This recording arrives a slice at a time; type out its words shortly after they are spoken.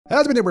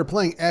How's it been? We're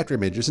playing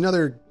Afterimage. There's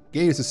another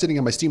game that's sitting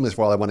on my Steam list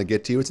for all I want to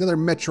get to. It's another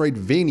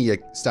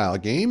Metroidvania style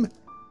game.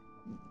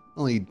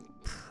 Only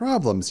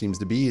problem seems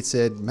to be it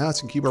said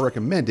mouse and keyboard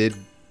recommended,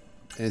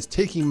 and it's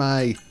taking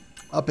my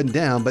up and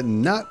down, but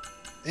not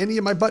any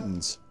of my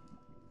buttons.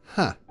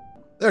 Huh.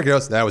 There it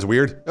goes. That was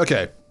weird.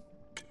 Okay.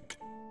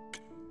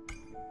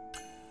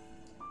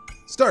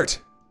 Start.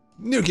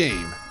 New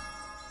game.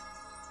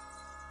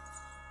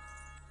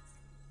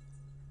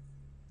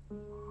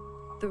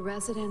 The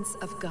residence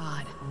of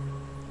God,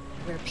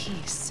 where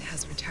peace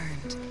has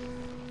returned.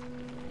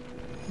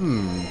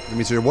 That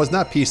means there was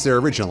not peace there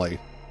originally.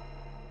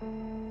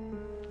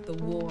 The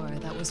war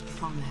that was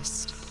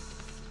promised,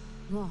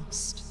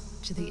 lost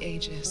to the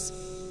ages.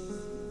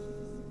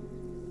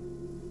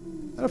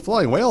 Is that a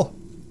flying whale?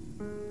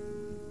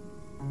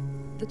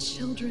 The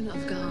children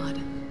of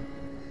God,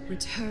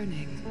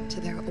 returning to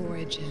their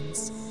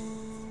origins.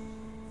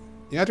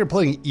 Yeah, after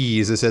playing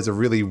Ease, this has a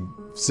really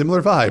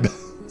similar vibe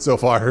so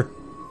far.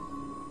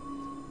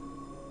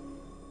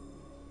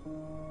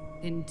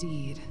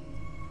 Indeed,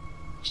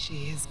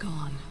 she is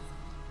gone.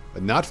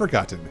 But not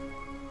forgotten.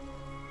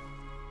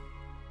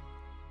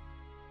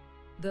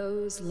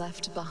 Those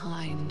left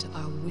behind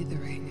are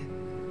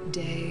withering,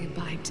 day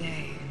by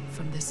day,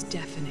 from this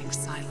deafening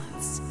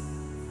silence.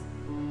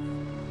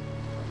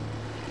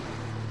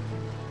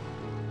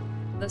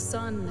 The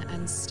sun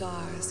and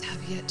stars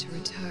have yet to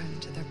return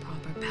to their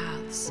proper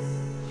paths.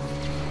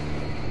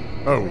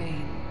 Oh.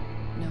 Rain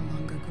no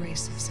longer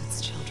graces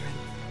its children.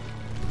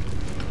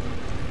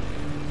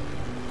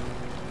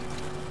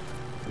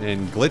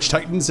 And glitch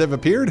titans have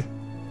appeared?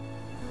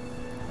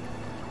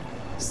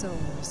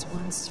 Souls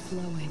once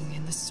flowing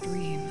in the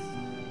stream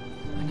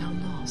are now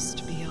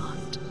lost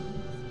beyond.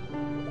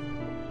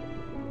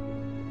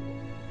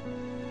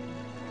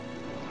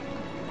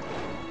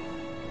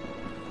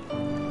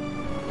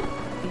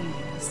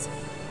 These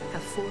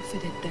have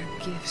forfeited their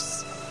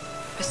gifts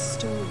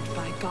bestowed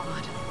by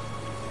God,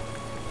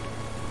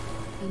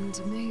 and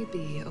may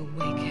be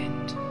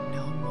awakened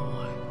no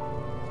more.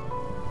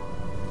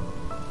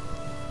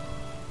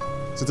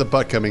 Since a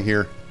butt coming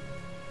here.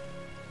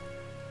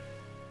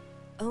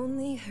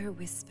 Only her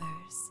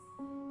whispers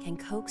can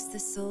coax the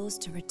souls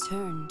to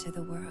return to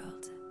the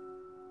world.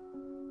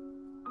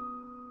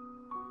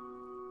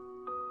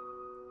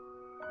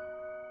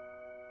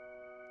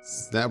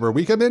 Is that where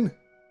we come in?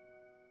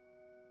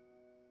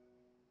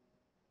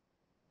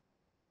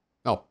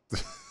 Oh. I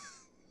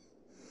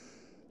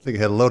think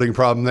I had a loading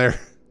problem there.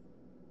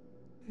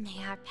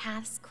 May our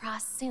paths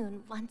cross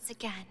soon once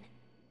again.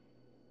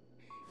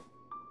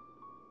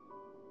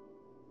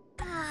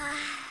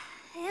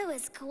 It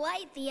was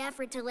quite the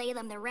effort to lay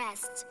them to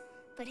rest,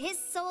 but his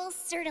soul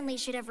certainly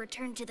should have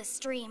returned to the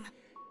stream.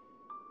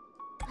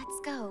 Let's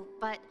go,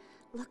 but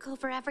look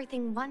over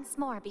everything once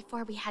more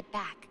before we head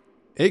back.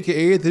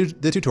 AKA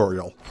the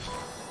tutorial.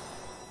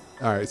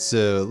 Alright,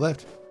 so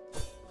left.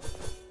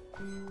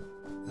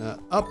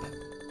 Up.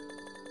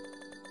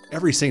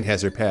 Every saint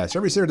has their past,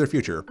 every saint their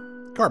future.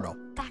 Carmel.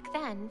 Back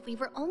then, we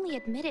were only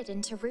admitted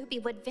into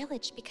Rubywood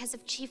Village because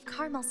of Chief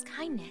Carmel's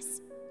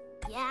kindness.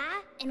 Yeah,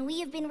 and we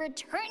have been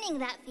returning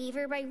that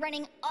favor by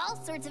running all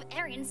sorts of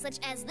errands such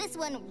as this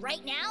one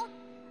right now.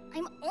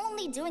 I'm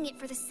only doing it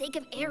for the sake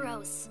of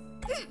arrows.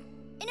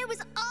 And it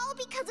was all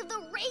because of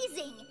the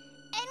raising.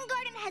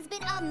 Engarden has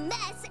been a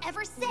mess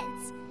ever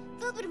since,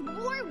 filled with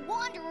more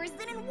wanderers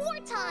than in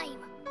wartime.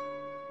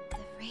 The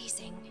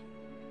raising.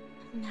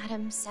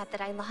 Madam said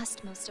that I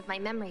lost most of my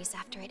memories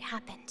after it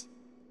happened.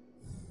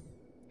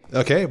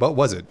 Okay, what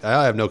was it?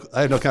 I have no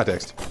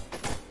context.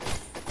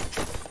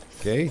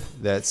 Okay,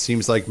 that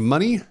seems like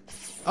money.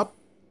 Up.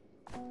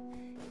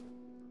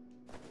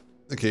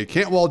 Okay,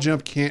 can't wall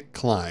jump, can't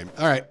climb.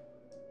 All right.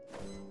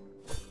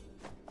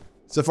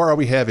 So far all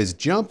we have is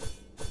jump,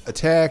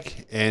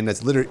 attack, and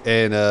that's literally,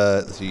 and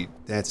let's see,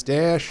 that's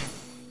dash.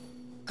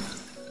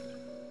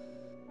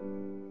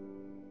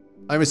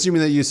 I'm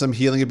assuming they use some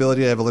healing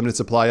ability I have a limited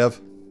supply of.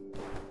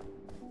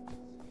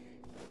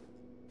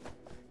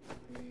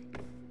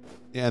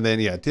 And then,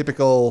 yeah,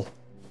 typical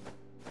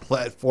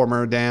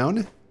platformer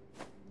down.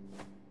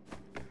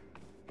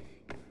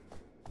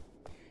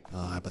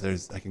 But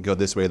I can go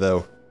this way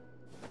though.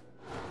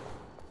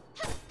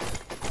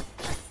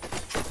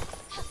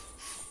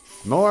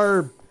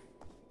 More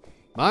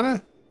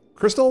mana?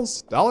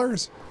 Crystals?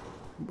 Dollars?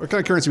 What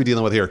kind of currency are we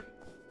dealing with here?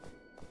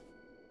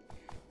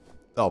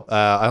 Oh,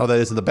 I don't know what that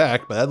is in the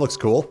back, but that looks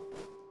cool.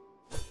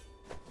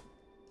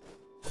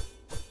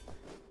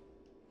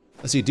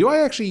 Let's see, do I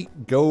actually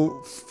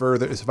go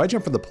further? So if I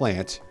jump from the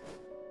plant,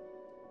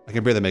 I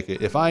can barely make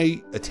it. If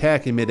I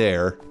attack in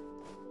midair,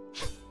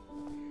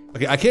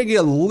 okay, I can't get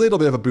a little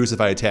bit of a boost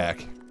if I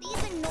attack.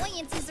 These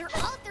annoyances are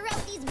all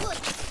throughout these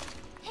woods.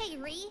 Hey,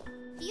 Ree,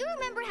 do you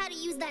remember how to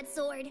use that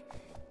sword?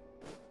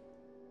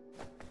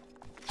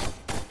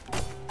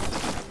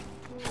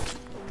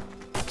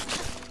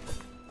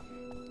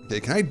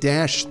 Okay, can I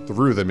dash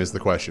through them is the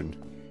question.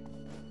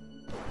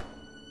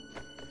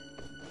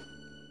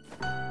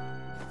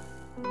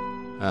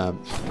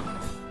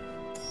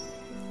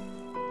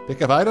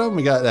 Pick up item.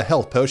 We got a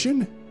health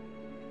potion.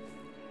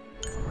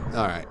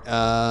 All right.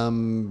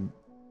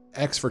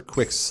 X for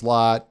quick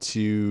slot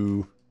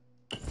to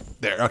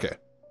there. Okay.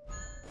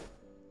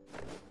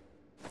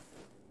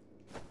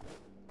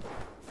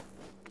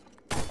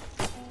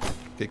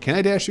 Okay. Can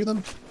I dash through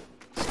them?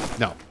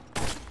 No.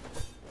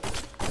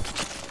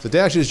 So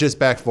dash is just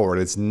back forward.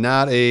 It's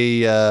not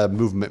a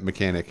movement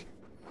mechanic.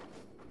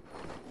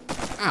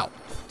 Ow.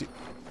 Dude,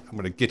 I'm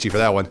gonna get you for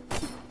that one.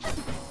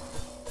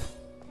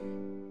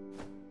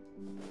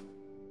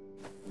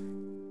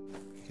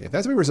 Okay, if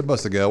that's where we're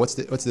supposed to go, what's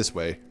this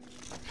way?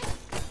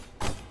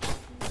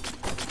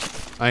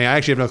 I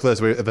actually have no clue if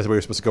that's where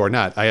we're supposed to go or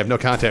not. I have no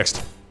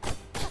context.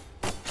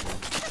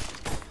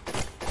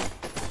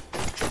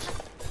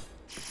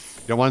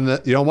 You don't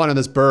want in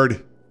this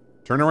bird.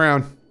 Turn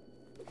around.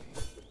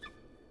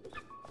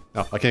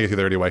 No, I can't get through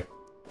there anyway.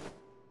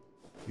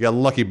 You got a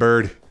lucky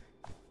bird.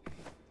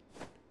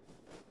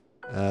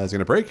 It's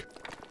gonna break.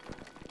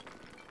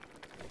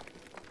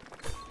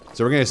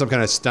 So we're gonna have some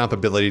kind of stomp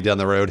ability down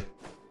the road.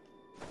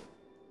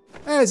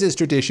 As is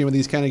tradition with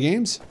these kind of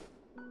games.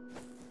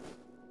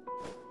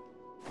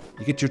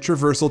 You get your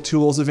traversal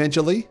tools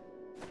eventually.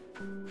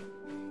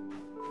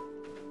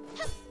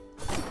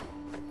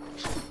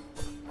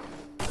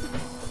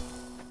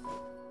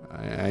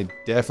 I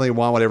definitely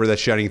want whatever that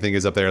shining thing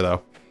is up there,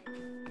 though.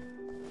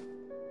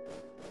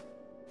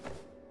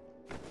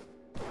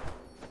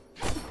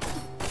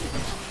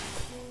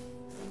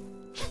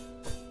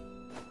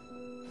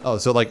 Oh,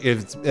 so like,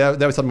 if that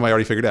was something I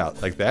already figured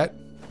out, like that.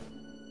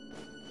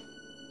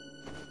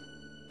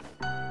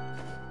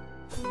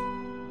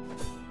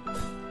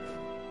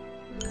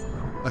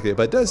 Okay,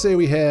 but it does say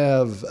we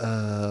have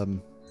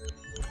okay.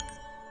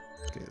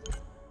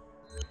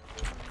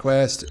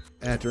 Quest,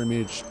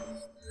 Afterimage,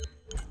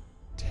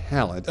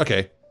 talent.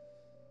 Okay,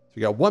 so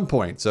we got 1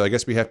 point. So I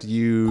guess we have to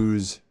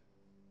use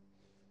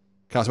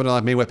cost 1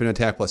 unlock main weapon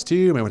attack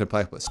 +2, main weapon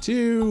attack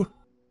 +2.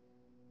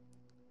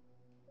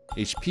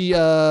 HP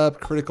up,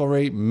 critical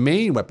rate,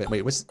 main weapon.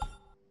 Wait, what's?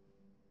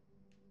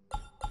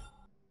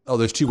 Oh,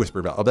 there's 2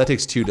 whisper valve. Oh, that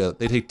takes 2 to.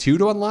 They take 2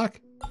 to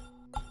unlock.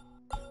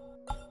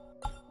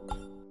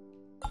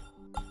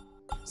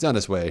 It's down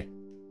this way.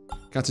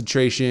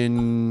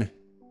 Concentration.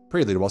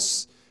 Prelude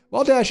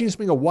while dashing,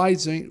 swing a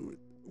wide swing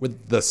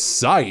with the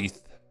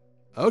scythe.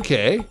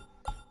 Okay.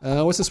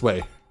 What's this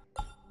way?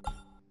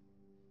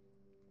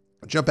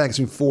 Jump back and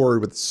swing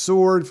forward with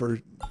sword for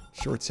a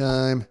short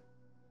time.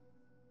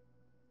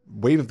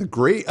 Wave of the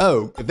great.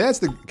 Oh, if that's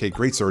the okay,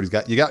 great sword.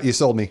 You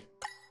sold me.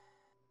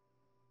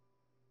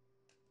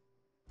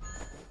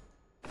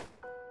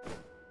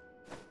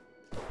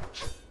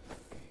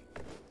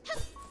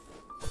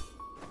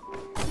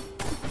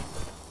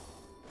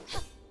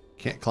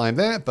 Can't climb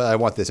that, but I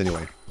want this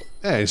anyway.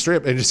 Hey, just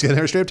get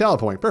another straight up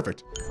talent point.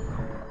 Perfect.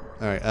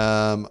 All right.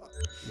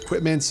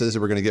 Equipment says that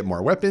we're gonna get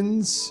more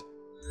weapons.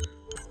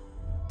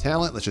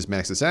 Talent. Let's just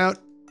max this out.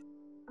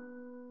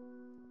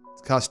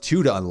 It costs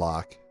 2 to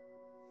unlock.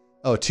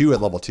 Oh, 2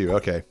 at level 2.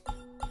 Okay.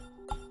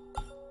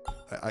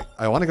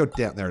 I want to go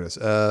down. There it is.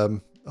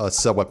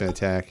 Sub weapon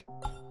attack.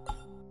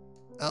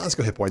 Let's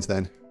go hit points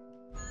then.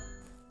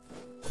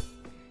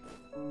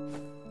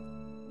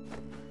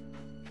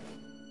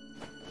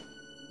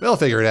 We'll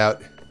figure it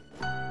out.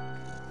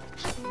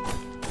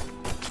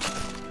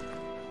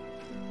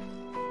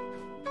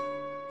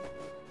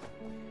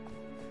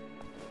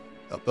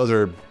 Oh, those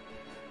are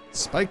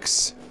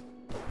spikes.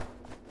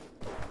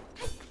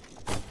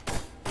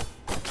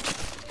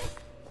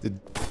 Did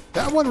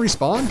that one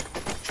respawn?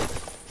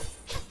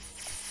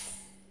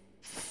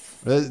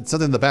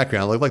 Something in the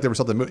background. It looked like there was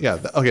something. Yeah,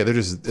 okay, they're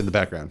just in the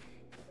background.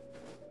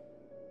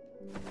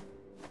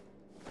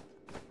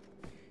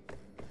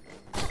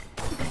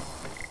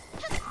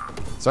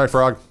 Sorry,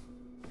 frog.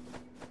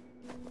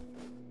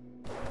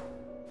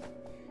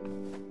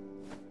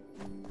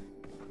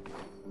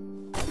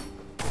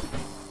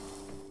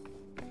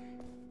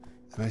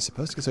 Am I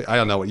supposed to say? I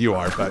don't know what you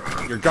are, but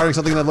you're guarding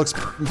something that looks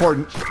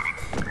important.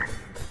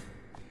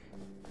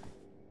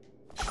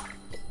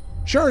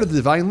 Shard of the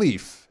Divine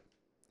Leaf.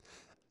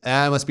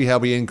 That must be how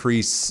we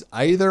increase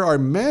either our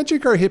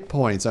magic or hit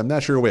points. I'm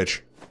not sure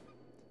which.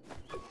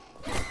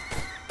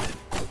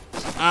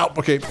 Ow,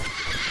 okay.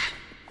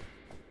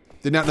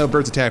 Did not know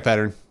bird's attack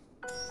pattern.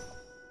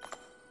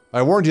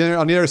 I warned you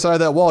on the other side of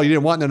that wall, you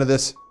didn't want none of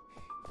this.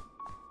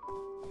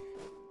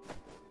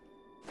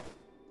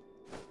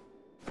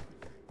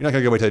 You're not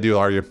gonna go wait till I do,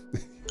 are you?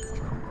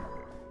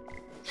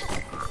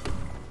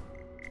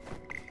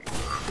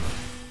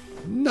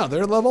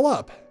 Another level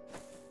up.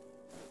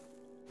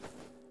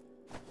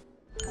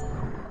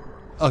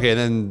 Okay,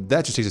 then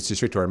that just takes us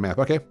straight to our map.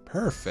 Okay,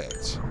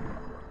 perfect.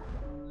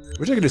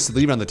 Wish I could just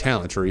leave it on the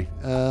talent tree.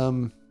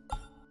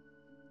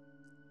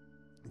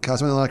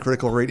 Cost 1 unlock,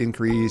 critical rate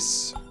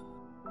increase.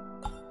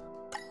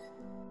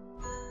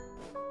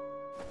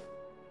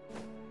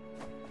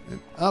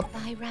 And up.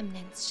 Thy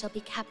remnants shall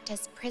be kept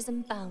as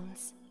prism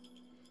bones.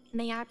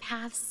 May our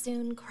paths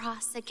soon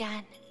cross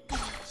again.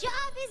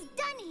 Job is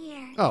done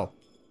here. Oh.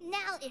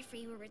 Now if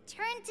we will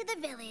return to the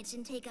village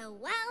and take a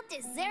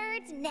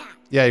well-deserved nap.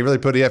 Yeah, you really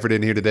put the effort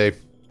in here today.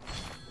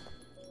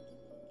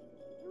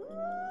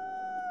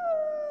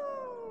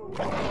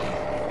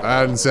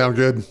 That didn't sound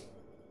good.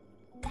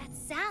 That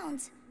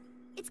sound,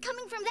 it's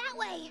coming from that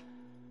way.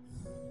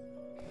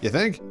 You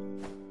think?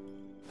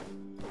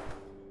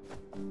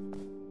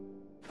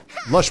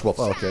 Lush Wolf,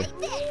 oh, okay. Try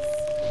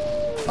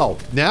this. Oh,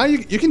 now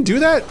you can do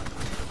that?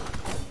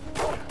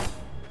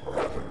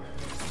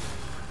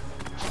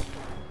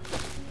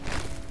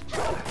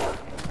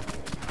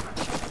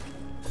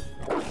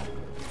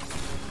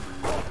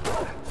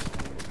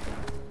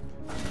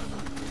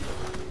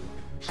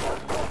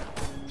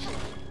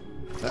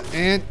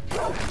 And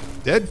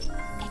dead?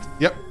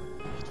 Yep.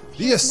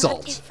 The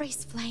assault.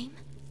 Averis flame.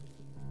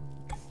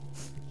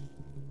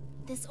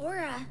 This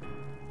aura,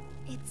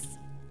 it's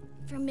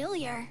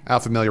familiar. How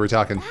familiar are we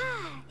talking?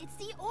 Ah, it's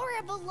the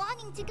aura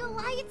belonging to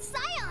Goliath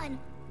Scion.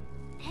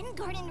 And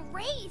Garden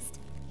raised.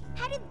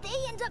 How did they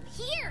end up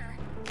here?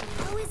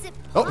 How is it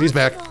possible? Oh, he's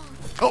back.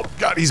 Oh,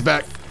 God, he's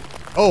back.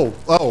 Oh,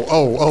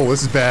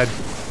 this is bad.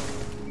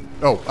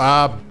 Oh,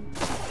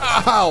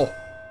 ow.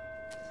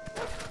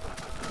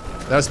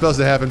 That was supposed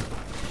to happen.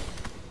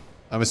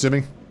 I'm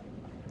assuming.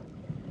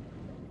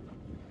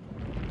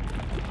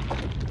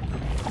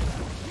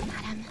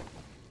 Madam,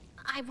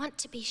 I want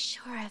to be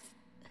sure of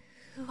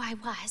who I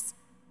was.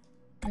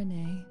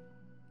 Renee,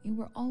 you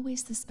were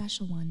always the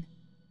special one,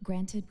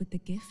 granted with the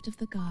gift of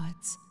the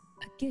gods.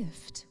 A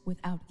gift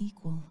without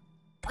equal.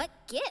 What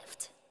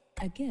gift?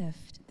 A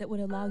gift that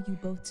would allow you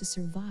both to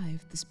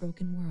survive this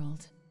broken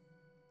world.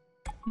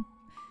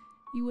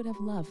 You would have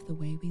loved the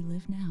way we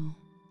live now.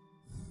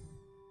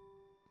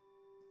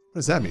 What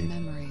does that mean?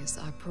 Memories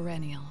are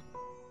perennial.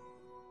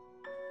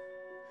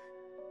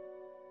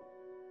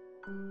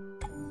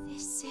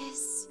 This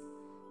is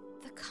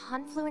the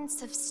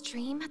confluence of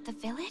stream at the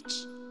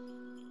village?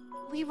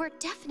 We were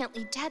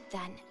definitely dead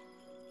then.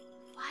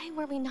 Why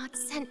were we not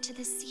sent to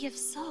the Sea of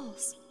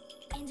Souls?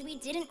 And we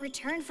didn't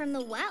return from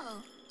the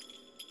well.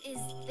 Is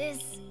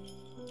this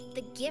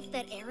the gift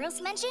that Eros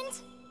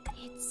mentioned?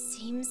 It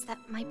seems that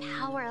my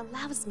power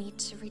allows me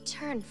to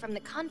return from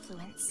the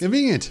confluence.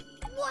 Convenient.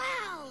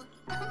 Wow!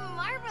 A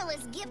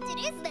marvelous gift it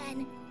is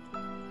then.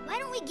 Why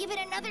don't we give it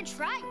another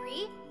try,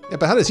 Ree? Yeah,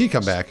 but how does he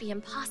come back? Be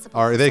impossible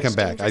Or for they such come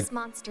back? dangerous I'm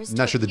monsters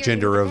not to sure the appear in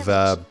gender of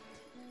village.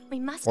 We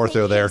must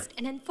Ortho make there. haste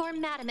and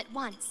inform Madam at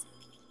once.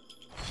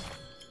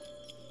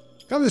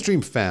 Confidence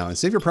stream found.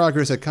 Save your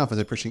progress at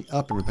confidence by pushing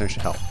up and replenish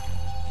health.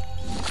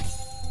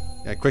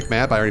 Yeah, quick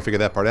map. I already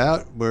figured that part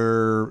out.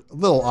 We're a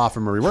little off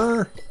from where we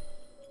were.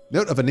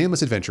 Note of a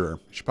nameless adventurer.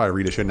 I should probably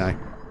read it, shouldn't I?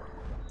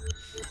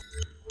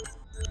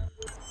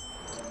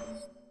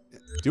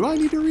 Do I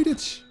need to read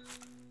it?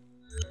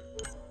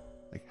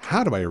 Like,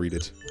 how do I read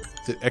it?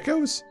 Is it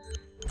echoes?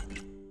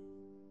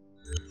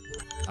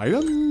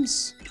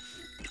 Items?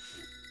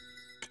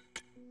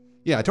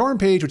 Yeah, a torn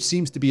page which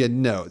seems to be a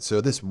note.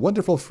 So this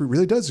wonderful fruit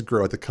really does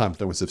grow at the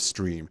confluence of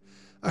stream.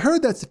 I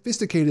heard that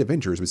sophisticated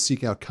adventurers would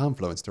seek out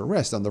confluence to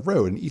rest on the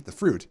road and eat the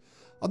fruit.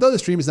 Although the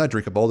stream is not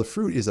drinkable, the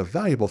fruit is a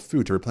valuable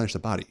food to replenish the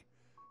body.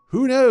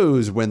 Who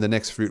knows when the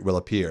next fruit will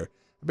appear?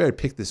 I better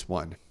pick this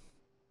one.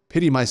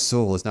 Pity my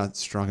soul is not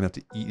strong enough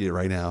to eat it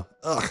right now.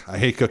 Ugh, I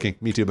hate cooking.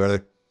 Me too,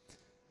 brother.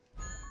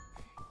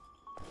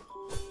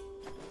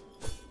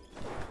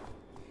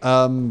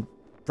 Friend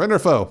or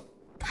foe?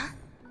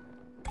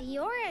 The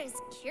aura is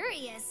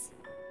curious,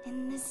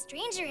 and this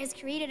stranger has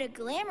created a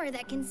glamour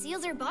that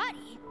conceals her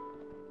body.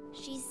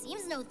 She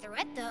seems no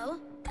threat, though.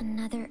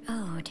 Another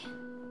ode.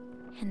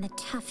 And the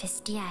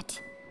toughest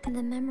yet.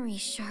 The memory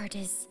shard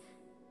is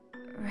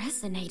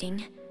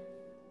resonating.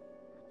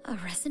 A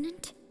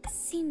resonant?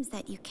 Seems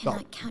that you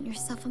cannot count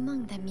yourself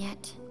among them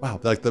yet. Wow,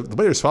 like the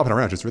way they're swapping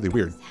around is really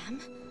weird.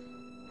 Sam?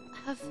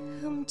 Of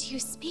whom do you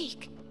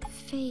speak?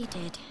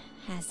 Faded,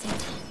 has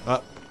it?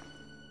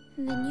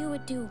 Then you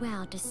would do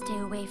well to stay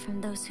away from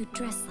those who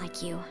dress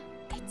like you.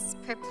 It's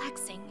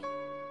perplexing.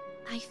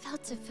 I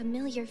felt a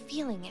familiar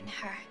feeling in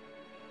her.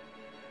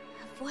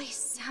 A voice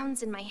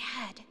sounds in my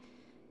head,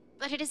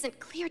 but it isn't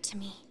clear to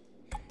me.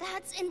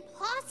 That's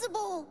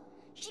impossible!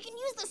 She can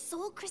use the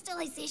soul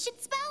crystallization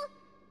spell?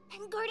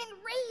 And Garden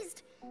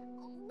raised!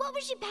 What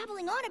was she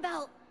babbling on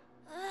about?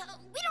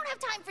 We don't have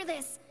time for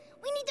this!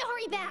 We need to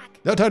hurry back!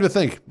 No time to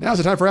think. Now's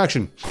the time for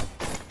action.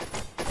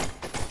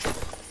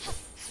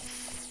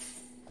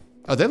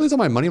 Oh, did I lose all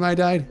my money when I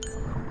died?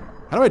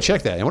 How do I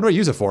check that? And what do I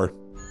use it for?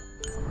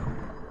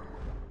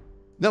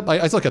 Nope,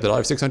 I still kept it all. I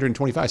have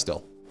 625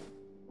 still.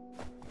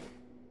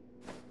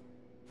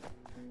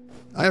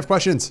 I have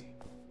questions.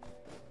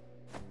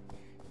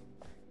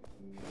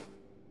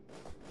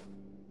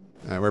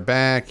 All right, we're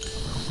back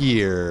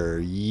here.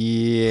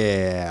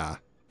 Yeah.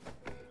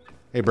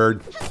 Hey,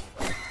 bird.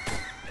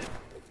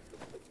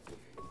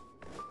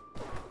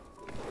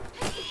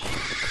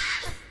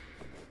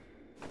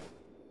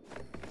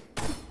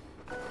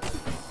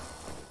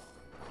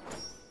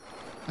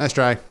 Nice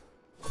try.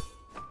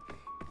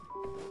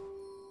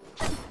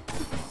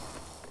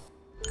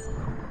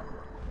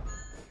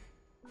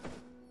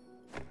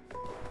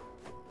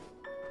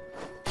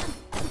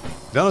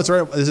 No, it's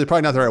right. This is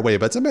probably not the right way,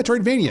 but it's a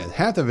Metroidvania.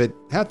 Half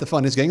the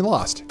fun is getting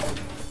lost.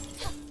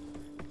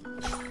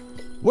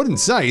 Wooden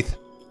scythe.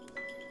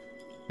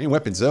 Main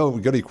weapons though.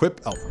 We go to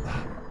equip. Oh,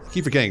 I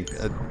keep forgetting.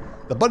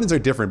 The buttons are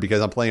different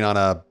because I'm playing on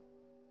a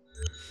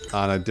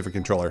different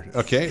controller.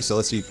 Okay, so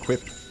let's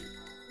equip.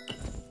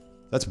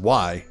 That's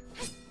Y.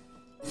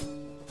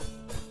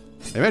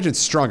 I imagine it's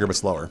stronger but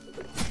slower.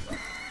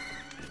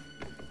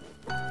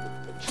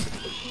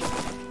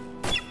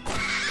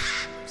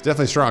 It's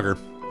definitely stronger.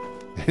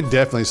 And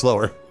definitely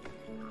slower.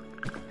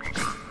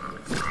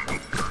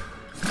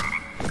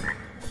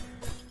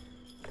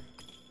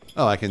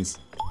 Oh, I can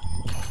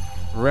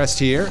rest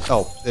here.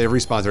 Oh, it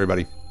respawns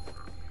everybody.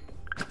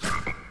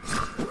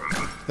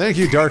 Thank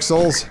you, Dark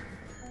Souls.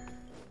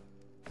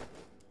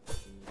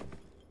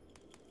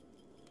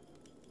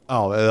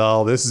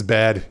 Oh, this is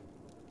bad.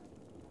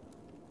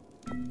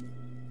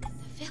 The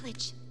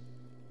village.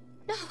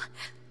 No.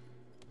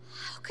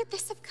 How could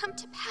this have come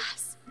to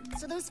pass?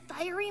 So those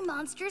fiery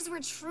monsters were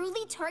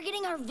truly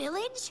targeting our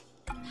village?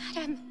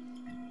 Madam.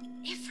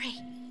 Ifri,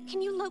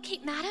 can you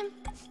locate Madam?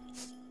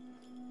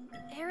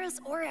 Era's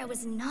aura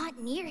was not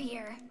near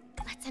here.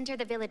 Let's enter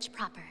the village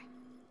proper.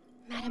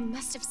 Madam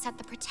must have set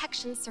the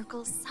protection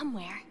circles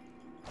somewhere.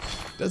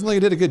 Doesn't look like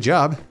it did a good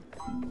job.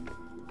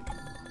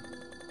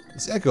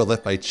 This echo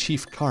left by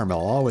Chief Carmel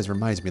always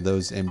reminds me of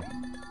those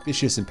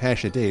ambitious and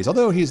passionate days.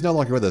 Although he is no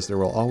longer with us, there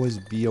will always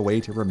be a way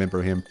to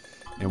remember him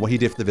and what he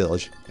did for the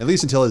village. At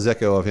least until his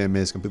echo of him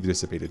is completely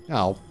dissipated.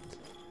 Now,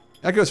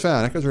 echoes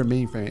found. Echoes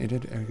remain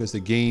found. Echoes to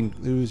gain,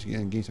 lose,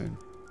 and gain time.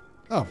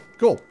 Oh,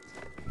 cool.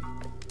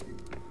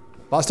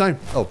 Boss time?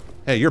 Oh,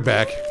 hey, you're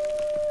back.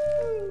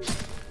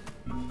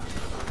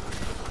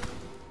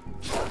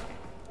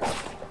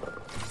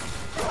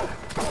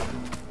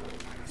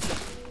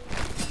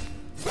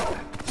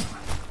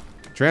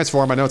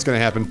 Transform, I know it's gonna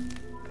happen.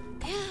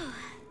 Ew,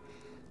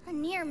 a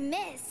near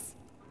miss.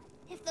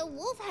 If the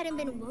wolf hadn't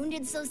been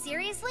wounded so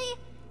seriously,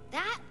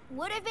 that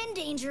would have been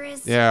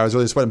dangerous. Yeah, I was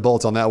really sweating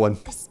bullets on that one.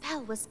 The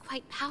spell was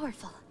quite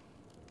powerful.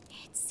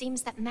 It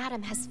seems that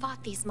Madam has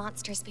fought these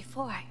monsters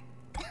before.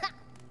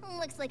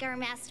 Looks like our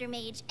master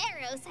mage,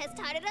 Eros, has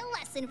taught it a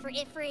lesson for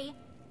Ifri.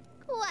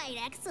 Quite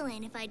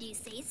excellent, if I do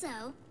say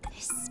so.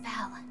 This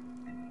spell.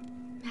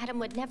 Madam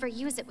would never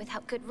use it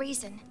without good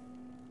reason.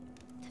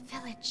 The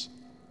village.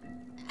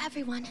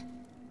 Everyone.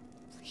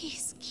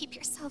 Please keep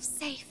yourselves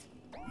safe.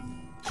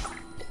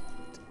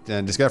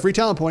 And just got a free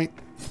talent point.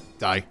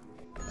 Die.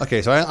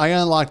 Okay, so I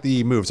unlocked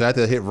the move. So I have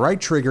to hit right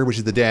trigger, which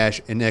is the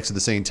dash, and X at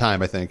the same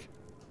time, I think.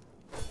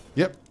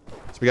 Yep.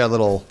 So we got a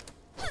little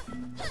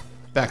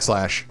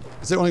backslash.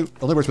 It only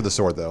works with the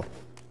sword, though.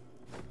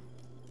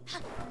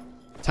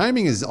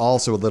 Timing is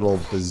also a little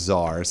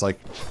bizarre. It's like...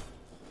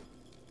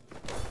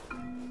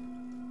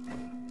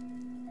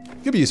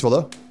 Could be useful,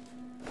 though.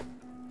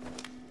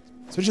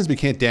 Especially since we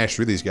can't dash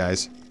through these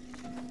guys.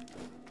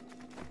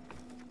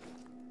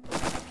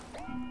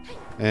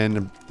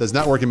 And does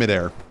not work in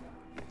midair.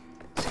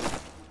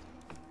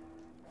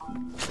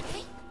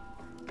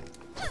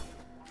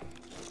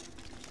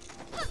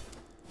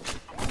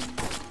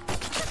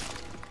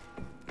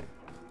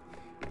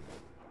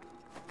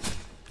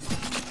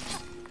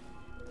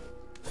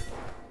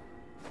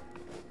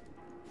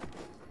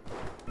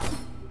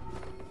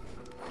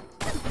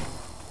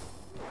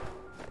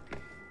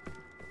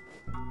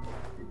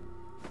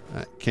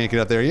 Can't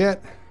get up there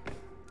yet.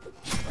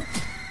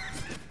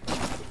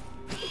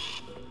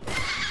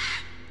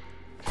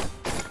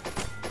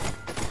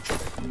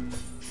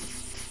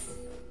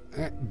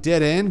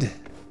 Dead end.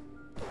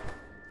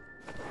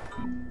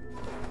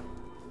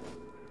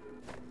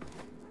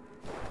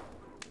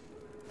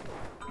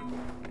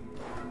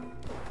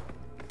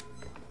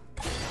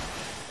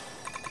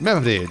 Map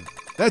update.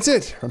 That's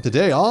it. From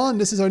today on,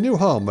 this is our new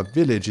home, a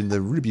village in the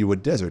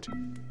Rubywood Desert.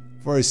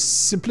 For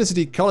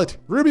simplicity, call it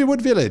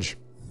Rubywood Village.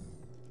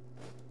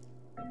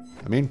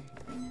 I mean,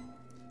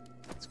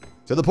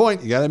 to the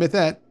point, you gotta admit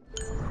that.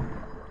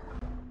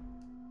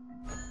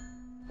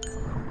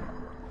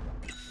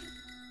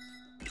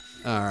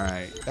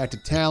 Alright, back to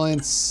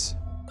talents.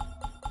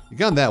 You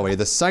gone that way.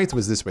 The scythe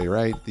was this way,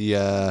 right?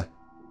 The,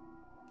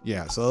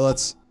 yeah, so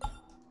let's...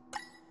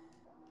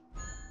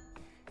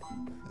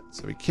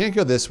 So we can't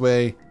go this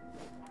way.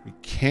 We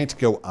can't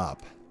go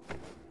up.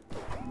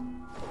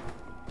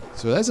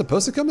 So that's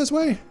supposed to come this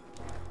way?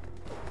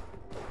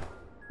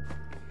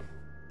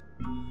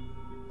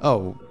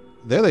 Oh,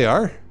 there they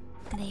are.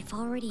 They've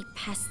already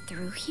passed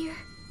through here?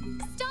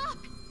 Stop!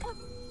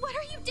 What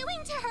are you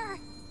doing to her?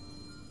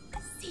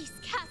 Cease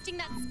casting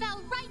that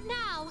spell right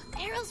now!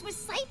 Eros was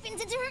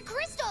siphoned into her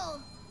crystal!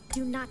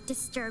 Do not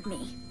disturb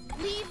me.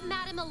 Leave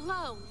Madam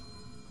alone!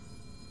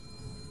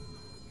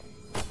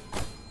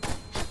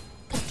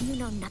 If you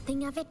know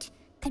nothing of it,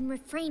 then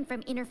refrain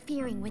from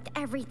interfering with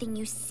everything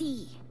you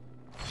see.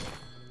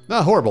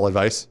 Not horrible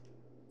advice.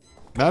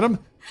 Madam?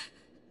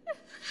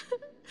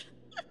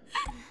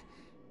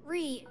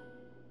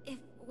 If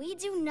we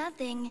do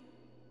nothing,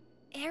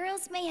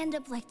 Eros may end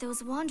up like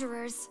those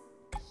wanderers.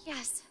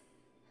 Yes,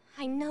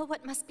 I know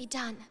what must be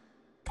done.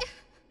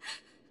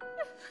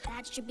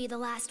 That should be the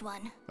last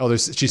one. Oh,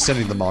 she's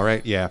sending them all,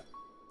 right? Yeah.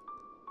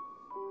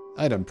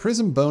 Item,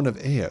 Prism Bone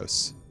of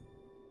Eos.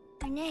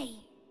 Renee,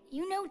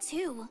 you know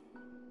too.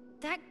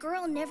 That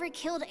girl never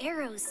killed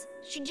Eros.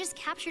 She just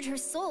captured her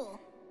soul.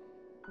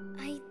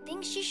 I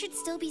think she should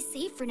still be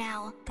safe for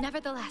now.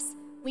 Nevertheless,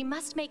 we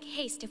must make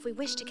haste if we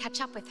wish to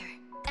catch up with her.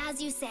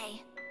 As you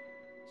say.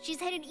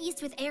 She's headed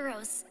east with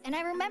Eros, and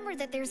I remember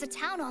that there's a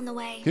town on the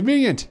way.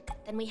 Convenient.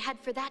 Then we head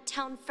for that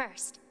town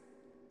first.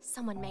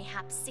 Someone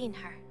mayhaps seen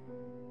her.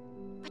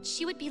 But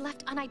she would be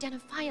left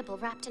unidentifiable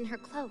wrapped in her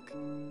cloak.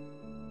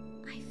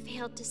 I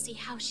failed to see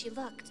how she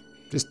looked.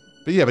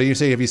 But you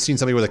say, have you seen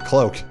somebody with a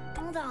cloak?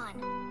 Hold on.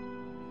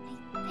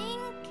 I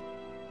think...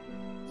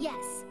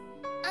 Yes.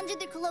 Under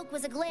the cloak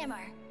was a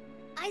glamour.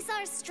 I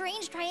saw a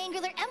strange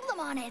triangular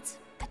emblem on it.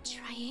 A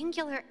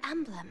triangular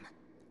emblem?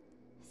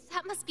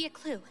 That must be a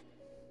clue.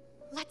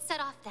 Let's set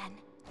off then.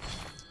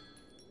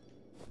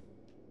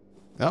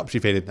 Oh, she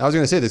faded. I was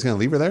going to say, that's going to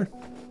leave her there.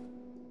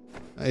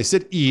 I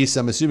said east.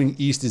 I'm assuming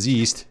east is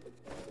east.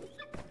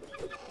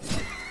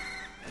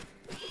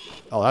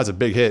 Oh, that's a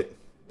big hit.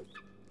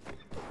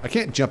 I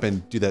can't jump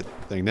and do that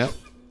thing now.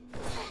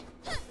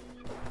 I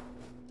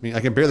mean,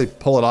 I can barely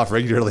pull it off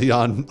regularly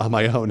on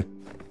my own.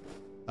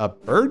 A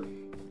bird?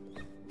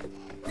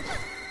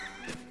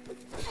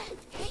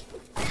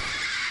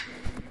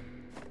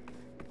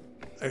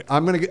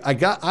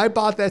 I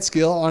bought that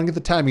skill. I'm gonna get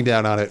the timing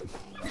down on it.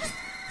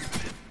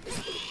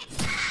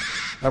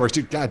 That works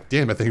too. God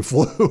damn, that thing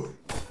flew.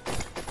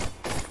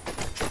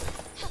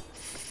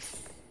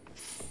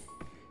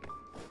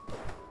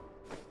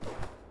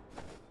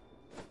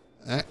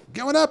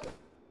 Going up.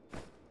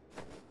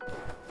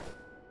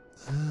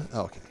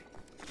 Okay.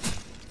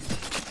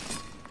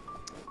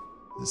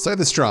 Side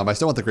the Strom. I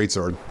still want the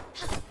greatsword.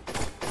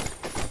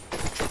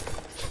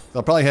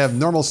 They'll probably have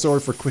normal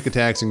sword for quick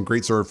attacks and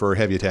greatsword for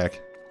heavy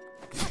attack.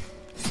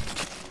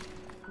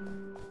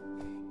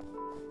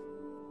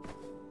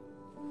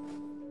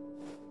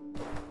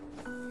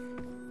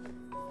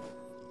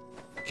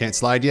 Can't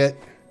slide yet.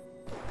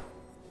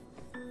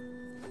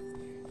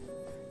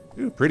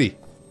 Ooh, pretty.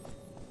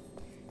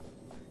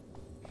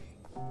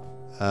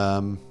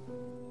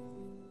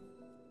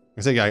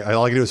 I think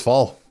all I can do is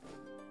fall.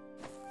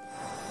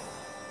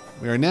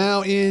 We are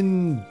now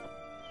in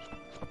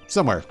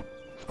somewhere.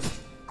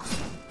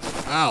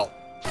 Ow.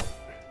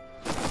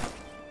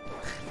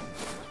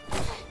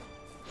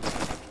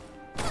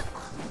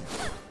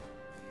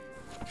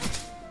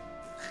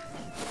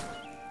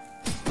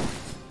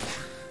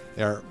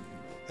 They are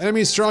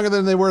enemies stronger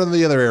than they were in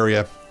the other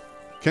area.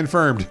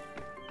 Confirmed.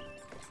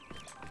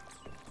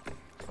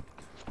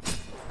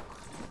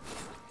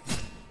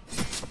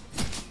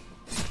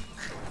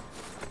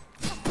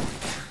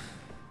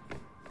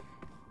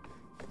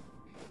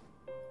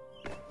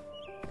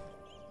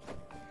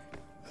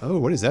 Oh,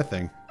 what is that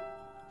thing?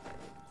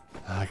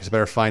 I guess I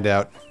better find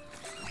out.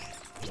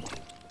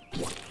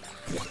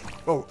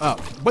 Oh,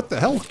 what the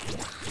hell?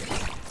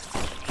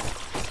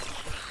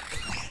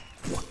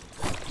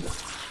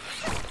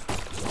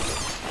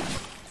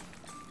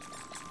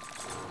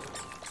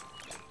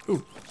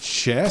 Ooh,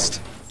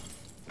 chest.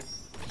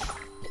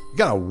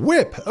 Got a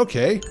whip,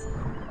 okay.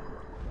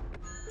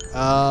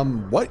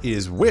 What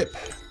is whip?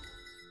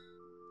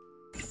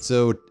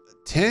 So,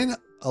 10,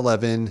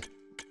 11...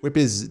 Whip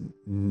is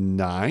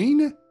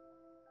 9?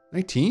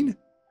 19?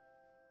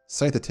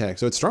 Scythe attack.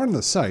 So it's stronger than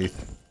the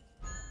scythe.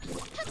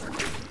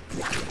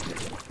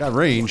 Got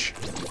range.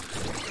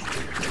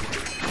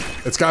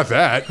 It's got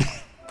that.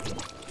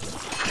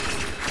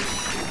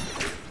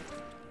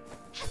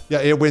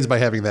 Yeah, it wins by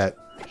having that.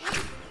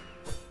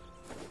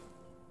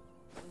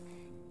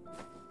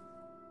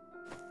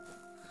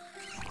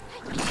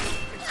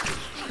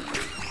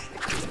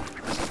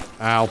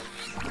 Ow.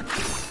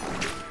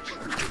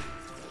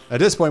 At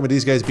this point, with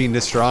these guys being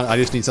this strong, I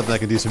just need something that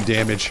can do some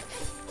damage.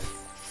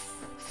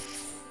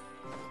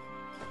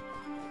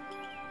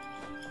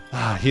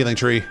 Ah, healing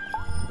tree.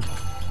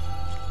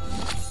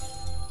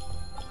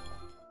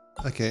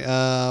 Okay,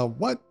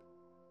 what?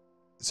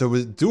 So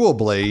with dual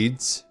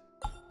blades,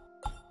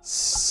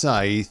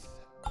 scythe,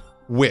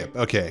 whip,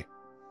 okay.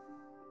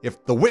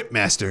 If the whip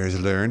master has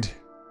learned.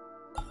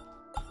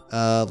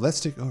 Let's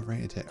take, oh,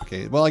 right attack.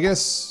 Okay, well, I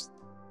guess.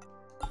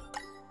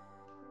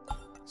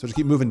 So just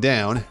keep moving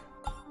down.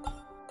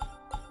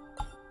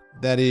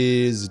 That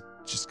is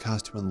just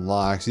costume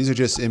unlocks. These are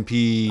just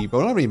MP, but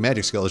we don't have any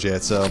magic skills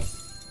yet, so.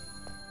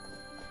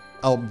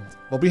 Oh,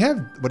 well, we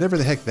have whatever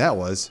the heck that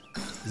was.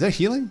 Is that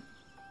healing?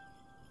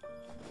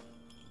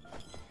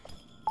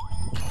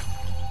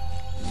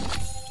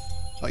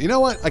 Oh, you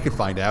know what? I could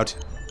find out.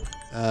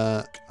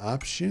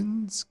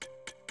 Options?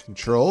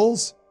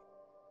 Controls?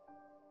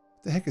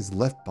 What the heck is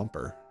left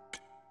bumper?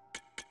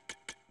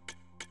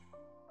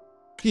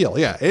 Heal,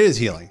 yeah, it is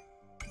healing.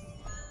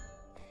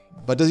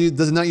 But does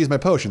it not use my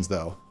potions,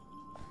 though?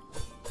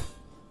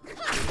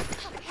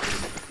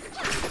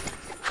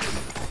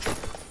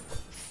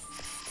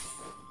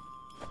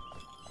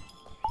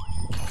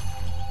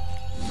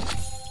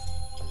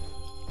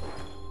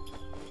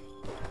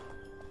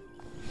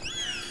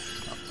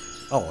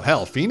 Oh,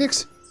 hell,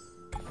 Phoenix?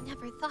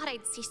 Never thought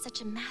I'd see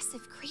such a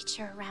massive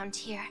creature around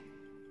here.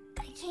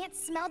 I can't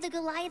smell the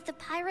Goliath of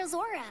Pyro's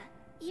aura,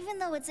 even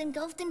though it's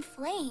engulfed in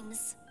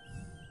flames.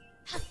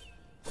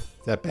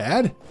 Is that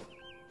bad?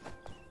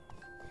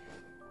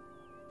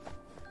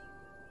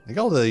 I think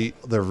all the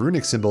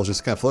runic symbols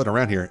just kind of floating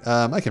around here.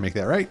 I can make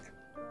that, right?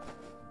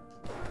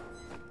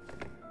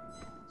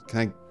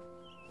 Can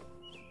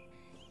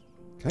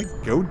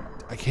I go?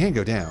 I can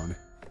go down.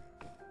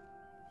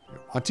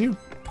 Want to?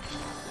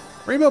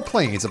 Rainbow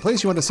Plains, a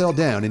place you want to settle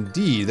down.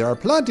 Indeed, there are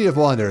plenty of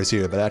wanderers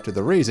here, but after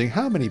the raising,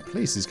 how many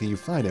places can you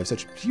find of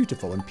such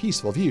beautiful and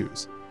peaceful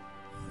views?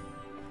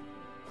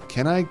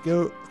 Can I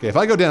go? Okay, if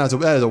I go down,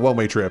 that is a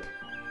one-way trip.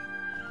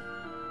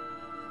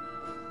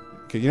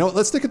 Okay, you know what?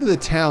 Let's stick it to the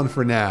town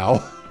for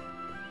now.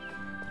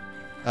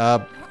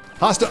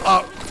 Hostile.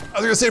 Oh, I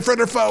was gonna say friend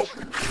or foe.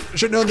 I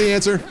should have known the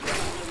answer.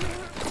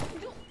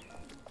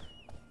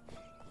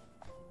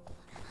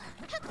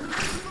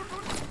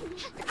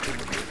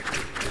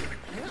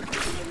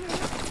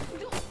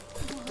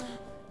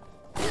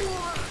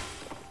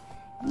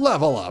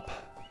 Level up.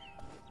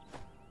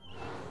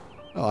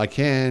 Oh, I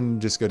can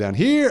just go down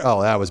here.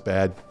 Oh, that was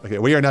bad. Okay,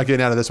 we are not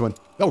getting out of this one.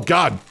 Oh,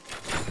 God.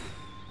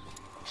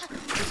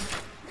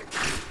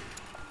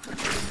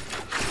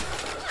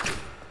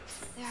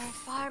 There are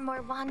far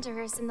more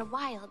wanderers in the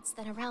wilds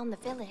than around the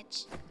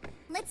village.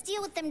 Let's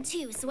deal with them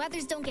too, so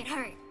others don't get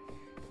hurt.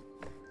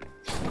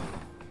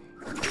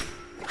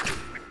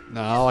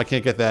 No, I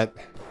can't get that.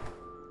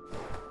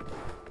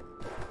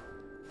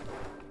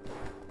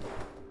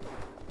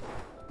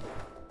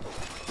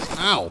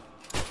 Ow.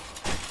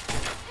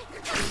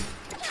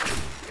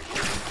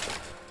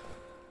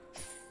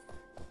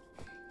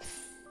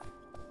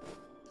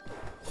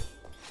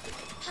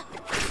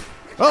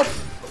 Oh!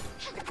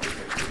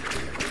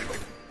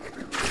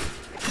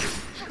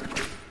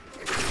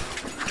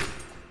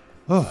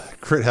 Oh,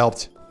 crit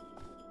helped.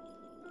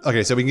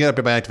 Okay, so we can get up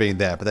here by activating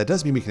that, but that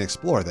does mean we can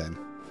explore then.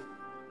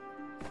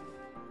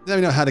 Now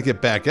we know how to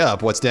get back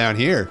up. What's down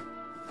here?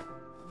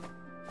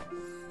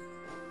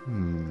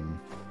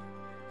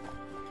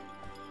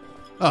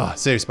 Oh,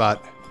 save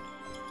spot.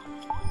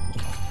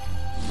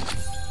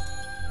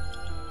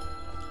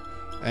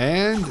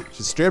 And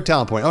just straight up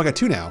talent point. Oh, I got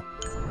 2 now.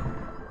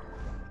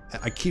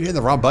 I keep hitting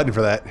the wrong button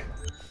for that.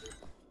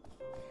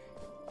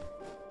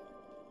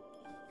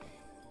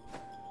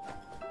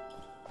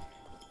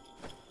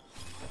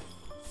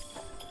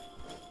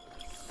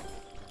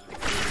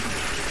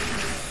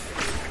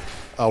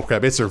 Oh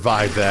crap, it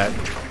survived that.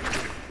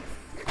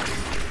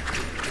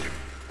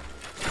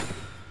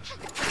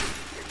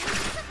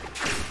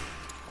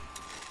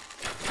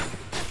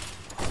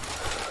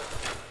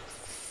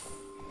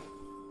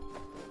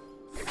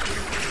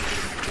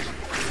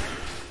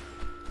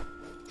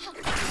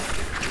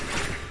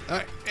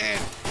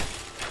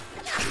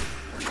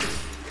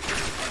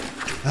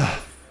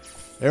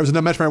 There was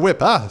no match for my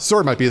whip. Ah,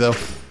 sword might be though.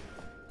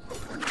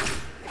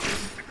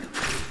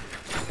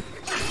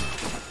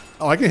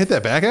 Oh, I can hit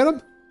that back at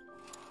him?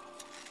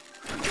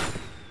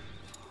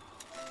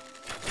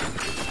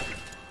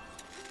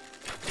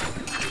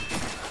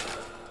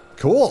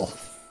 Cool.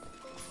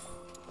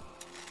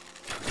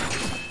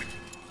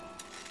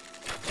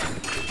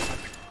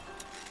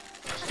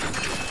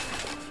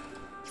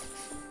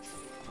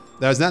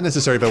 That was not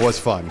necessary, but it was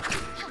fun.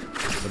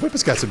 The whip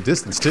has got some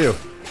distance too.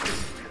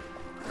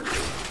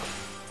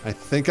 I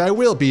think I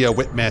will be a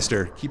whip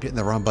master. Keep hitting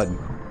the wrong button.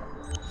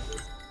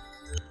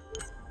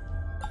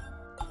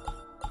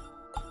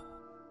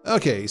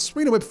 Okay,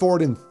 swing the whip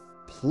forward and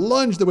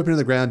plunge the whip into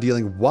the ground,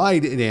 dealing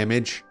wide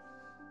damage.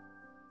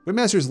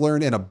 Whipmasters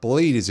learn and a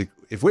blade is...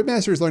 If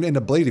Whipmasters learn and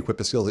a blade equip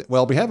a skill...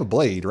 Well, we have a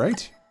blade,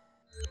 right?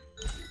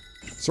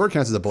 Sword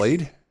counts as a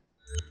blade.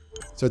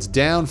 So it's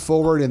down,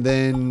 forward, and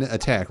then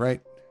attack, right?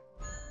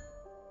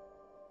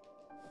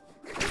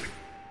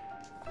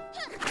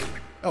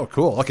 Oh,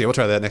 cool. Okay, we'll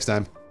try that next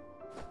time.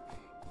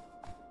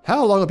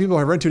 How long will people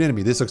have run to an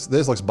enemy? This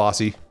looks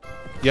bossy.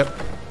 Yep.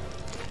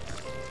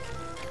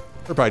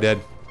 We're probably dead.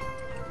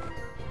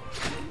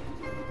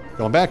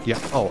 Going back? Yeah.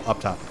 Oh,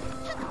 up top.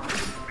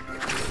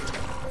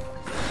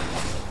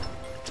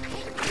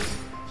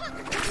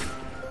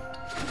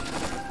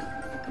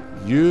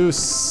 You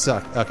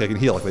suck. Okay, I can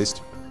heal at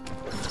least.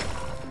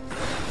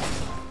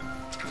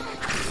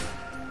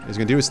 He's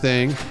gonna do his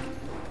thing.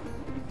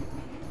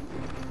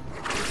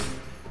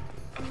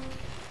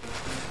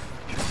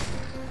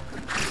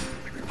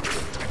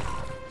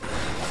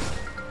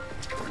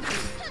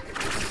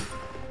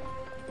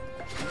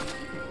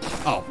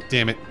 Oh,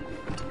 damn it.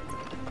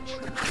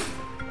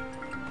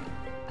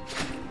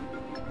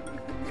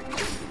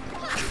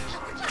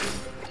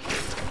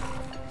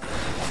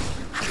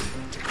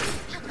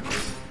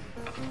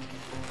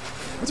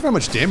 That's how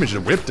much damage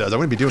the whip does. I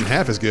wouldn't be doing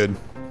half as good.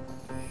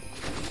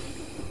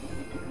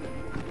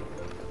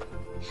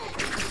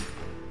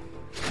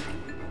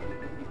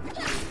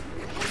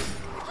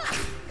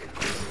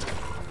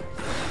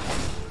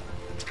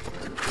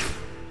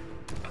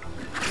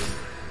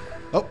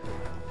 Oh.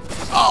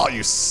 Oh,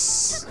 you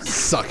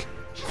suck.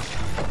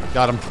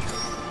 Got him.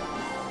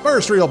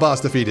 First real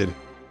boss defeated.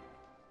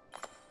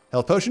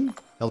 Health potion.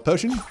 Health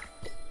potion.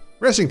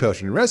 Resting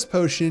potion. Rest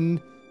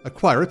potion.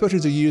 Acquire. Rest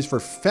potions are used for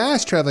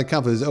fast traveling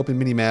conflicts. Open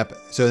minimap.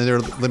 So they're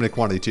limited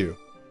quantity too.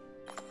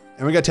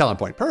 And we got talent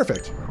point.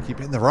 Perfect. Keep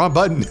hitting the wrong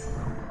button.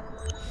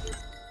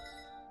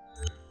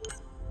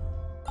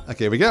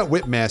 Okay, we got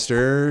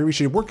Whipmaster. We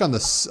should work on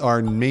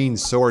our main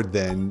sword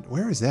then.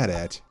 Where is that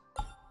at?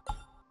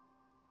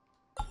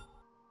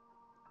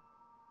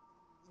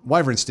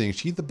 Wyvern Sting.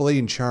 Sheath the blade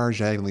and charge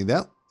diagonally.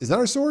 Is that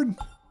our sword?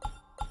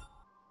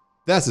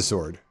 That's the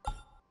sword.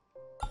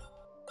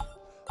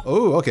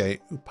 Oh, okay.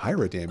 Ooh,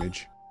 pirate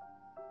damage.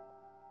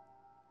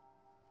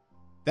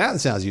 That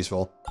sounds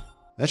useful.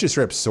 That's just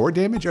straight up sword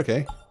damage?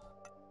 Okay.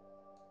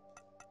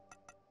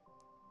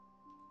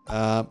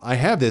 I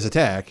have this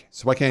attack,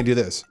 so why can't I do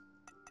this?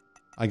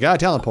 I got a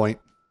talent point.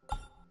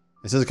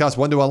 It says it costs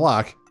 1 to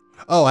unlock.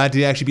 Oh, I had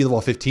to actually be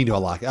level 15 to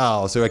unlock.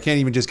 Oh, so I can't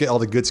even just get all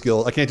the good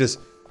skills. I can't just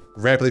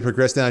rapidly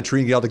progress down a tree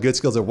and get all the good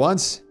skills at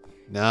once?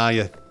 Nah,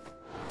 you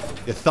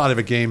thought of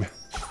a game.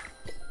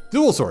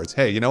 Dual swords.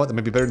 Hey, you know what? That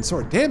might be better than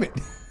sword. Damn it.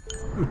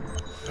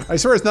 I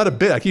swear it's not a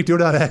bit. I keep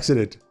doing it on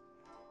accident.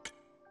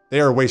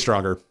 They are way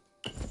stronger.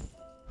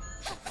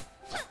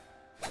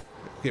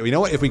 Okay, well, you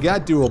know what? If we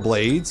got dual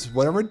blades,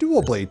 what are our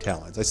dual blade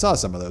talents? I saw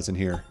some of those in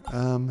here.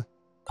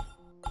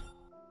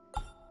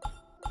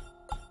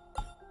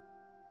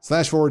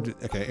 Slash forward,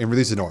 okay, and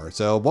release an ore.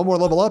 So one more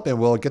level up and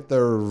we'll get the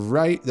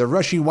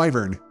rushing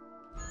wyvern.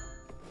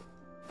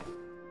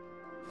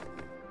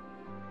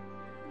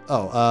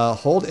 Oh,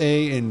 hold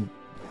A and,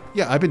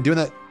 yeah, I've been doing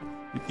that.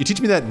 You teach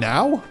me that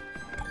now?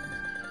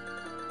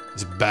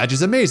 This badge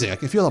is amazing. I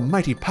can feel a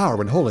mighty power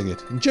when holding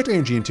it. Inject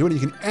energy into it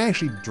and you can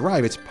actually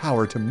drive its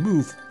power to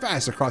move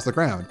fast across the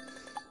ground.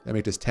 That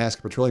makes this task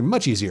of patrolling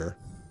much easier.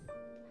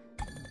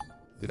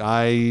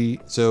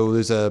 So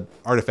there's a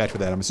artifact for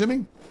that, I'm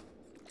assuming?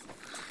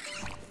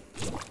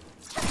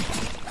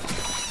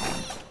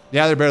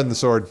 Yeah, they're better than the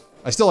sword.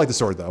 I still like the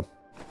sword, though.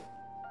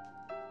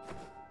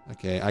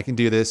 Okay, I can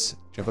do this.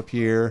 Jump up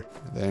here,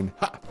 and then,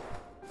 ha!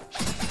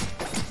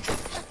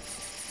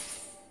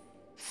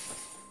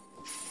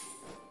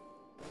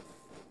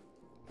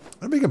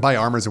 I don't think I can buy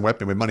armors and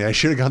weapons with money. I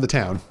should have gone to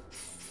town.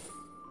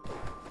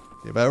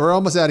 Okay, but we're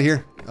almost out of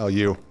here. Oh,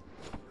 you.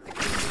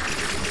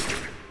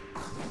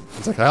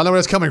 It's like, I don't know where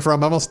it's coming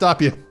from. I'm gonna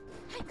stop you.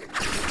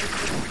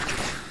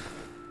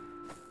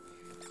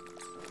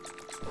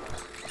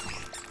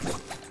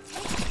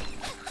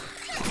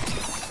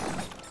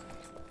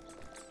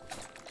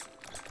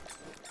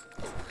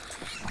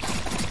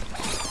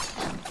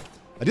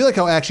 I do like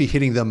how actually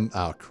hitting them,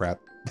 oh crap,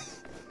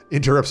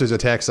 interrupts his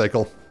attack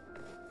cycle.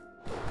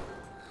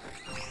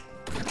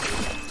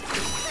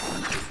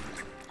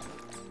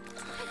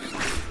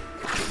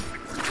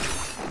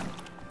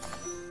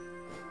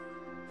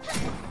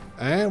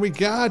 And we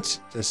got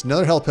just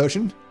another health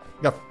potion.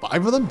 We got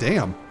 5 of them?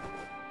 Damn.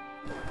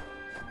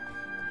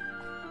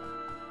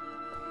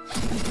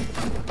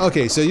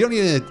 Okay, so you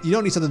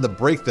don't need something to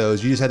break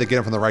those, you just had to get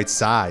them from the right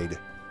side.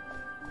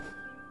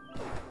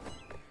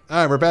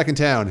 Alright, we're back in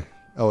town.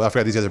 Oh, I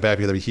forgot these guys are back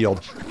because they're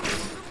healed.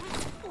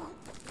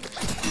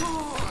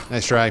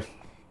 Nice try.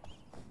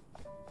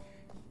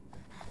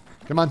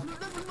 Come on.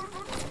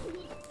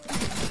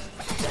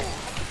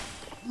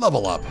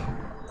 Level up.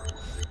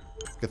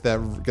 Get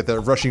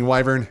that rushing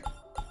wyvern.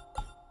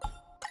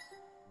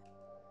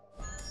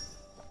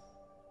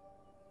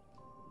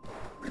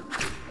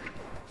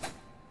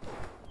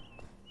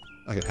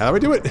 Okay, how do we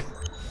do it?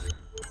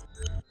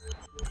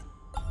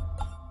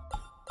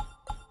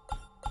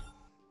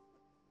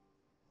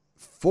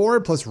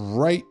 Forward plus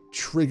right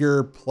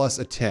trigger plus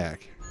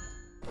attack.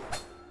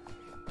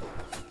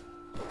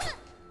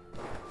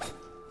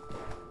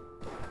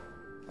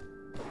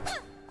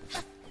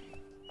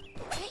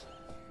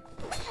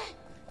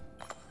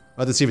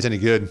 I'll have to see if it's any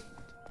good.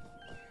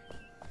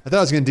 I thought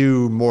I was going to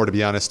do more, to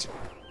be honest.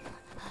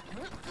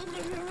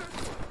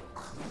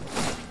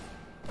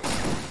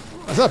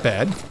 That's not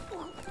bad.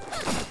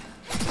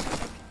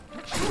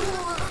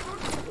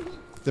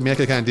 I mean, I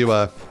could kind of do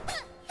a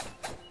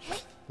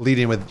lead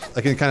in with,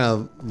 I can kind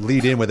of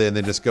lead in with it and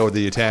then just go with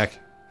the attack.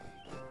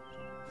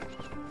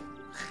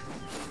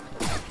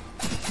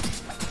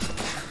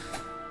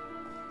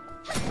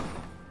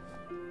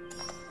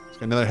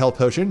 Got another health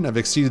potion. I've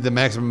exceeded the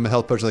maximum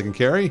health potion I can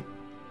carry.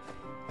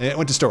 And it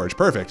went to storage.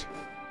 Perfect.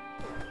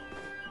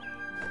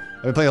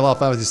 I've been playing a lot of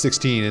Final Fantasy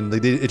 16 and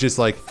it's just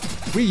like,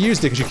 we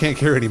used it because you can't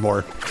carry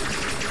anymore.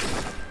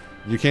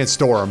 You can't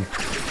store them.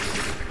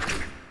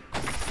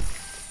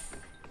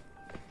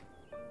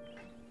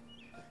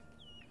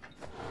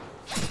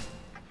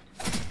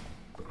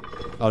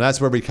 Oh,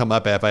 that's where we come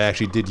up at if I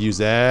actually did use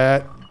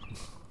that.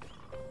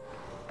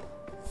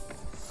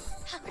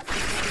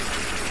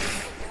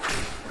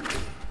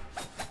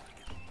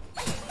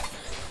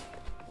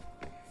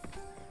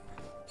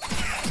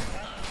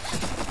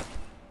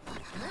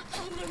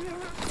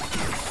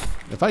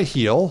 If I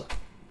heal...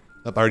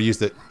 Oh, I already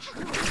used it.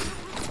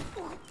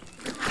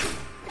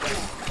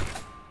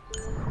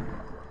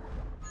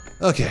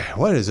 Okay,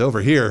 what is over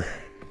here?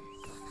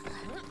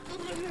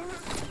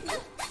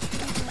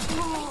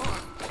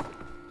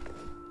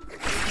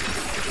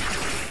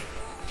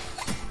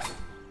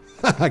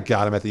 I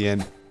got him at the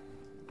end.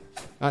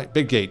 All right,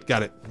 big gate,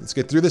 got it. Let's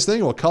get through this thing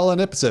and we'll call it an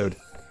episode.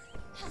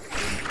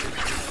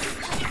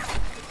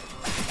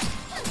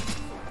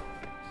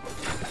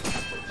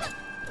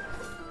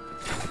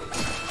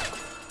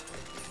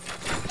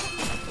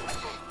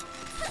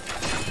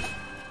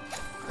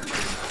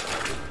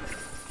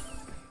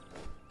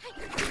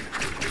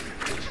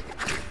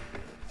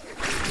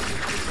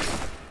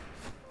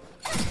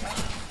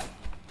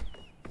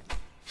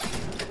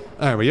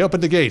 All right, we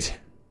opened the gate.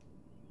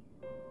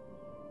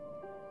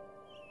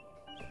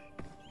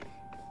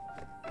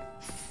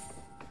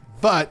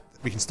 But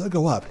we can still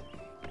go up.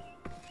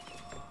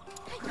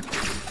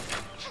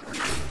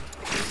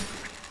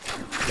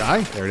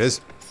 Die? There it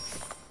is.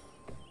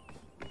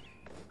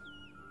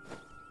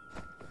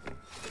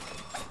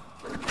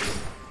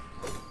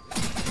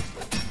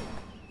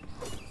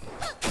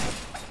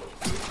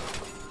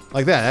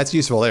 Like that, that's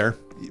useful there.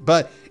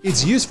 But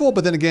it's useful,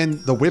 but then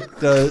again, the whip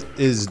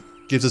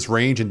gives us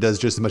range and does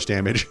just as much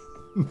damage.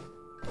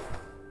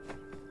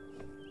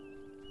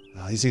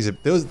 These things have,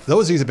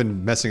 those things have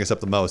been messing us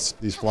up the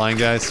most. These flying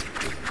guys.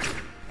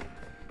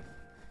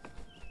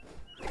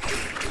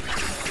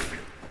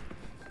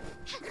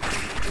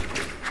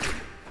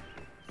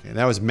 Okay,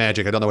 that was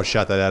magic. I don't know what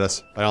shot that at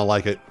us. I don't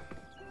like it.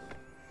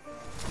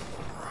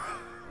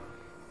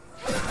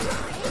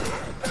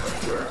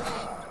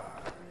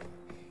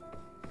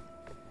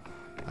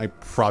 I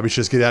probably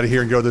should just get out of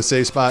here and go to the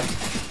safe spot.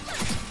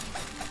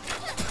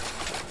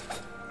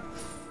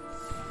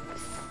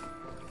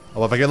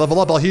 Oh, if I get level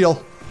up, I'll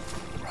heal.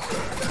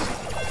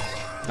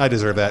 I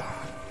deserve that.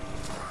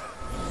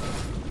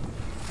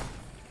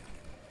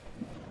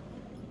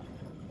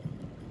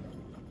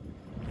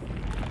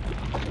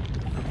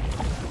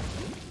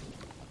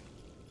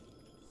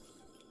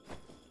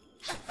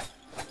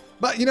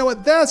 But you know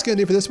what? That's going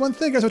to do for this one.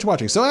 Thank you guys so much for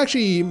watching. So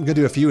actually, I'm going to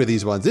do a few of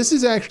these ones. This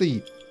is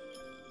actually...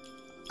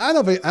 I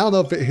don't know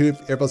if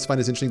everybody else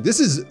finds this interesting. This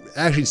is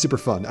actually super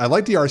fun. I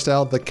like the art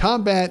style. The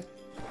combat...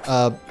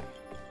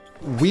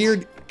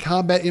 weird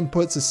combat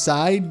inputs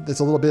aside, that's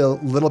a little bit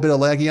of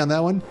laggy on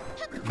that one,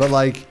 but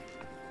like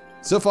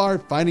so far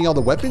finding all the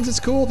weapons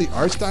is cool. The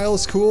art style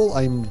is cool.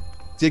 I'm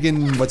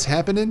digging what's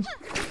happening.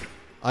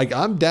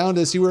 I'm down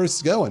to see where it's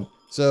going.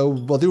 So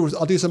I'll do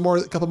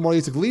a couple more of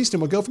these at least,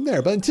 and we'll go from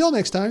there. But until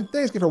next time,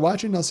 thanks again for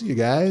watching. I'll see you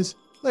guys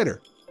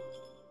later.